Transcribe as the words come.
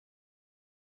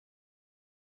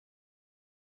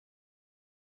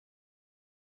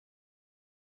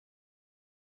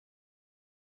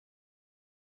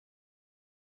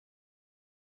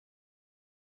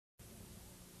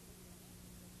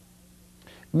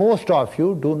Most of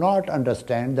you do not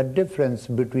understand the difference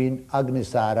between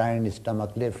Agnisara and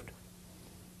stomach lift.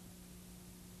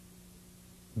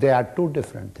 They are two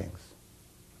different things.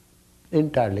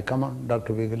 Entirely. Come on,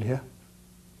 Dr. Beagle here.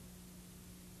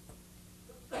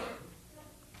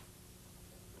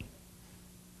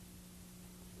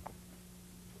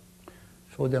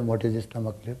 Show them what is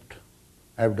stomach lift,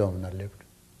 abdominal lift.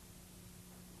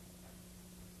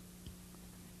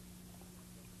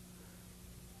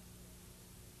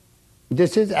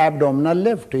 This is abdominal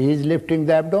lift. He is lifting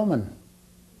the abdomen.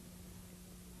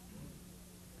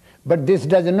 But this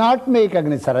does not make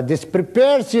Agnisara. This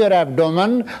prepares your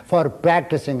abdomen for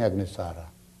practicing Agnisara.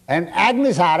 And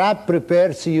Agnisara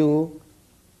prepares you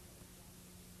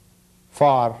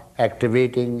for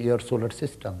activating your solar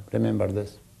system. Remember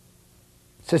this.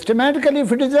 Systematically,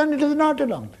 if it is done, it is not a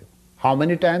long trip. How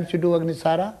many times you do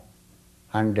Agnisara?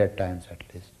 100 times at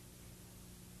least.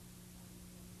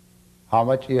 How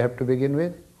much you have to begin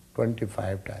with?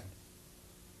 25 times.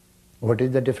 What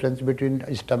is the difference between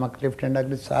stomach lift and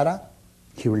Agnisara?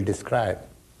 He will describe.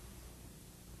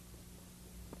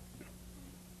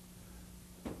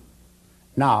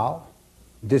 Now,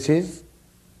 this is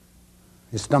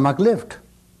stomach lift.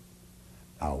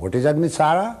 Now, what is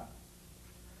Agnisara?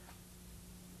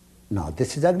 Now,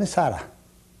 this is Agnisara.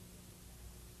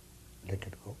 Let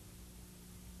it go.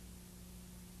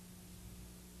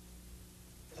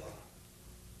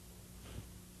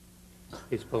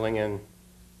 He's pulling in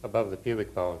above the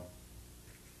pubic bone,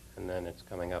 and then it's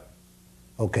coming up.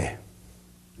 Okay.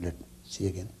 Let's see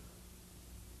again.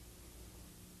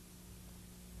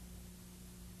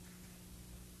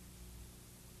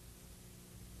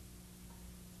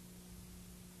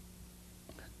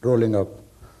 Rolling up.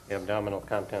 The abdominal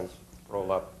contents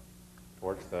roll up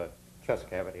towards the chest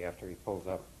cavity after he pulls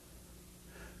up.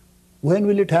 When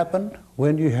will it happen?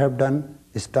 When you have done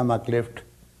stomach lift,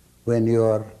 when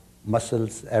your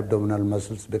muscles, abdominal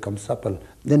muscles become supple,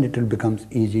 then it will become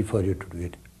easy for you to do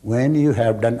it. When you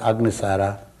have done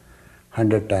Agnisara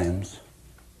 100 times,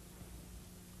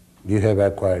 you have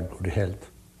acquired good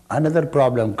health. Another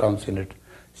problem comes in it.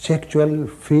 Sexual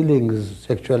feelings,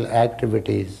 sexual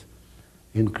activities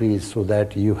increase, so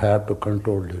that you have to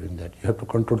control during that. You have to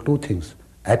control two things: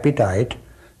 appetite,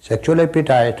 sexual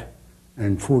appetite,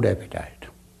 and food appetite.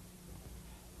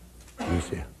 You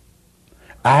see.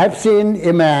 I have seen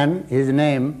a man, his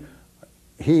name,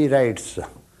 he writes,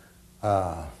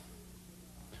 Paul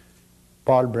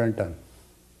Brunton,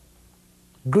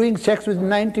 doing sex with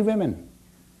 90 women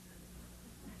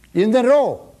in the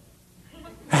row.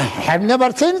 I've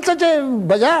never seen such a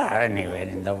bazaar anywhere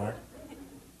in the world.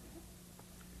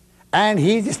 And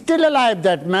he's still alive,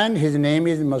 that man. His name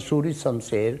is Masuri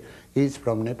Samser. He's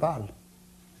from Nepal,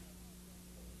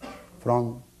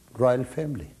 from royal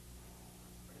family.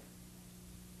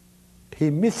 He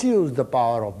misused the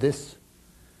power of this,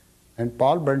 and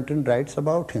Paul Brunton writes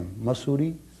about him.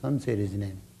 Masuri Samser is his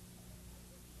name.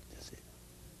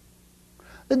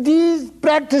 These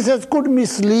practices could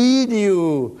mislead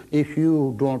you if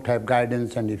you don't have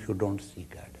guidance and if you don't seek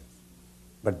guidance.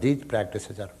 But these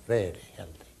practices are very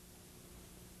healthy.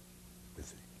 You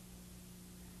see.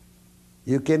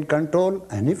 You can control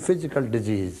any physical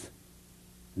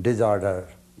disorder,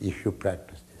 if you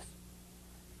practice this.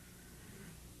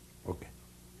 Okay.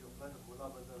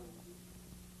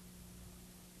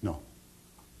 No.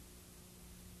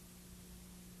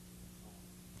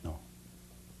 No.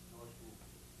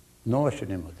 No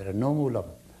Ashwini Mudra, no Mula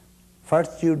Mudra.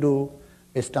 First you do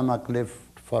a stomach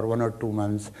lift for 1 or 2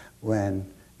 months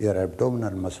when your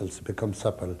abdominal muscles become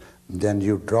supple. Then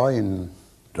you draw in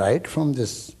right from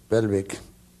this pelvic.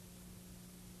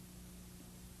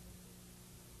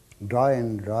 Draw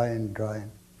in, draw in, draw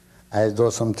in, as though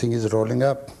something is rolling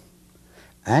up.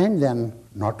 And then,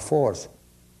 not force,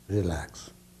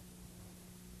 relax.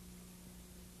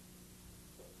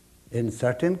 In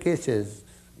certain cases,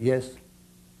 yes.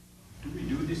 Do we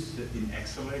do this in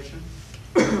exhalation?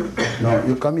 No,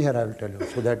 you come here, I will tell you,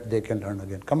 so that they can learn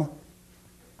again. Come on.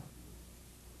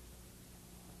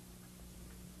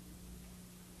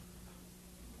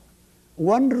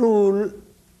 One rule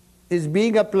is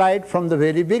being applied from the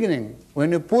very beginning.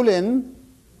 When you pull in,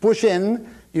 push in,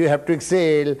 you have to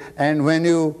exhale, and when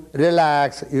you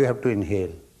relax, you have to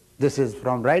inhale. This is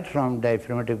right from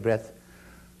diaphragmatic breath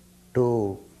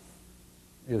to,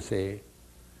 you say,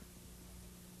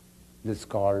 this is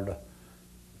called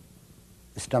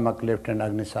stomach lift and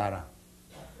Agnisara.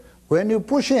 When you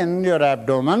push in your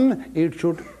abdomen, you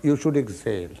should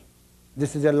exhale.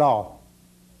 This is a law.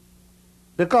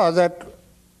 Because that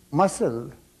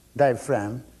muscle,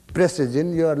 diaphragm, presses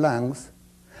in your lungs,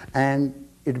 and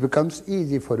it becomes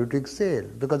easy for you to exhale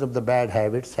because of the bad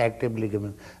habits, actively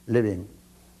living,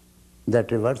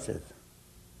 that reverses.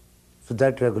 So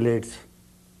that regulates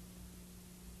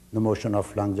the motion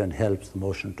of lungs and helps the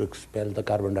motion to expel the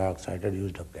carbon dioxide or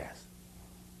used up gas.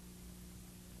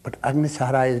 But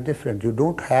Agnisara is different. You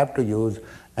don't have to use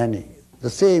any. The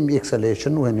same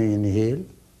exhalation when you inhale,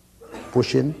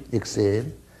 push in, exhale,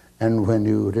 and when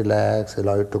you relax,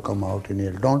 allow it to come out,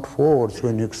 inhale. Don't force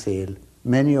when you exhale.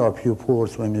 Many of you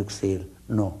force when you exhale.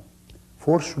 No.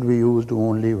 Force should be used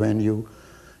only when you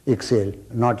exhale,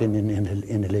 not in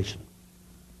inhalation.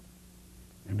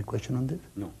 Any question on this?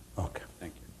 No. Okay.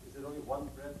 Thank you. Is it only one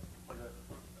breath,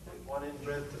 one in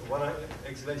breath, one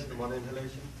exhalation, one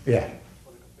inhalation? Yeah.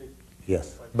 For the complete?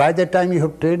 Yes. By the time you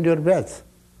have trained your breath.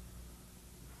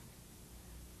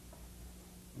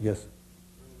 Yes.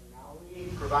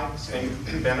 Nali provide the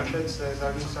same benefits as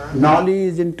Agnisara? Nali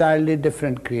is entirely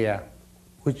different kriya,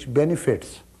 which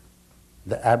benefits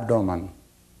the abdomen.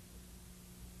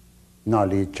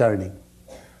 Nali is churning.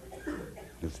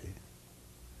 You see.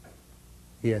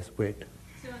 Yes, wait.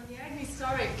 So in the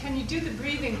Agnisara, can you do the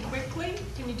breathing quickly?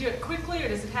 Can you do it quickly, or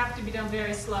does it have to be done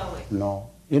very slowly? No.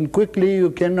 In quickly you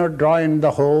cannot draw in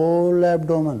the whole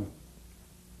abdomen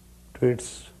to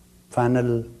its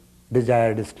final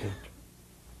desired state.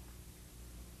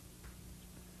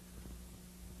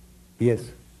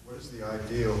 Yes. What is the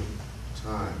ideal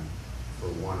time for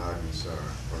one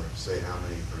Agnisara, or say how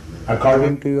many per minute?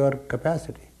 According to your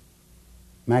capacity.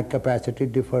 My capacity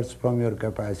differs from your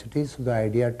capacity, so the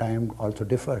idea time also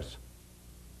differs.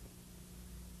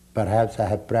 Perhaps I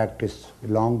have practiced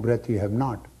long breath, you have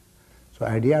not. So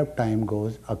idea of time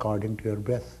goes according to your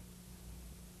breath.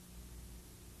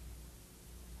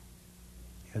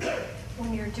 Yes.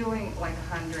 When you're doing like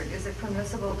 100, is it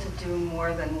permissible to do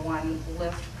more than one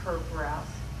lift per breath?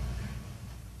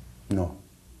 No.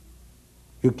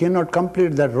 You cannot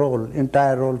complete that roll,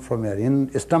 entire roll from here.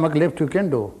 In stomach lift you can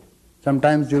do.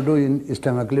 Sometimes you do in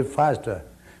stomach lift faster.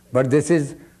 But this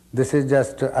is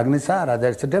just Agnisara.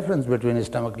 There's a difference between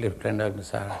stomach lift and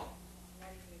Agnisara.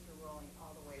 If you're rolling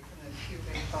all the way from the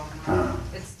pubic bone,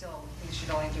 it's still, you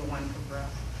should only do one per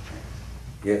breath.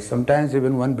 Yes, sometimes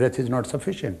even one breath is not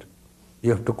sufficient. You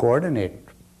have to coordinate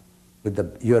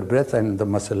with your breath and the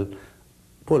muscle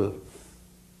pull.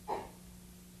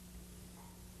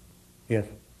 Yes.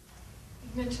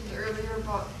 You mentioned earlier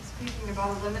about speaking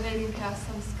about eliminating past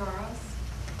samskaras.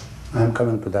 I'm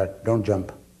coming to that. Don't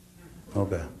jump.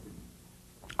 Okay.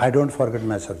 I don't forget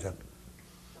my subject.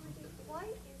 Why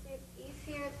is it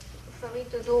easier for me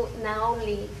to do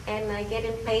Nauli and I get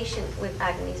impatient with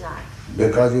Agnisara?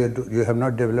 Because you have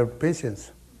not developed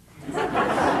patience.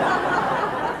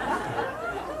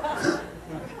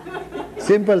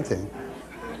 Simple thing.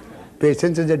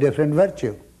 Patience is a different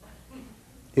virtue.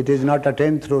 It is not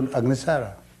attained through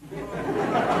Agnisara.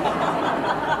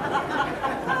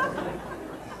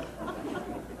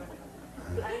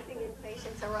 Planting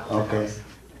impatience around Okay.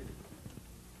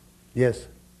 Yes.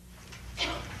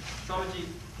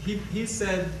 Swamiji, he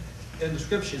said in the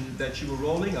description that you were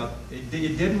rolling up. It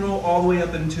didn't roll all the way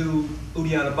up into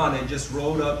Uddiyana Bandha. It just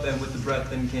rolled up and with the breath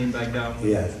then came back down.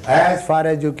 Yes. As far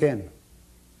as you can.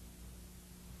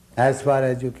 As far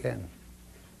as you can.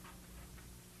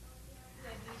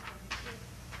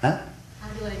 Huh? How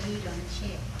do I do it on the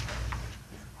chair?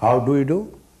 How do you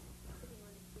do?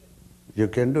 You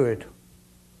can do it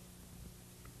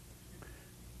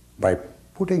by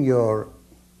putting your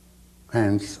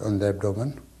hands on the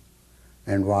abdomen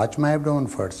and watch my abdomen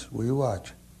first. Will you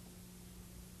watch?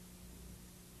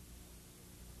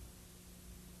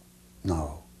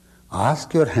 Now,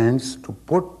 ask your hands to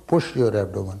push your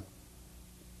abdomen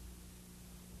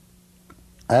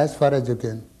as far as you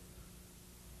can.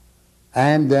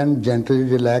 And then gently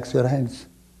relax your hands.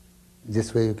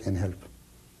 This way you can help.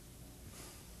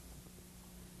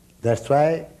 That's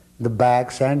why the bag,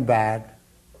 sandbag,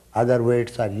 other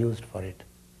weights are used for it.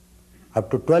 Up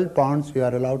to 12 pounds you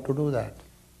are allowed to do that.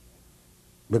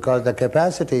 Because the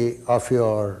capacity of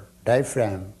your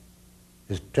diaphragm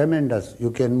is tremendous.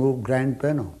 You can move grand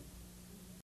piano.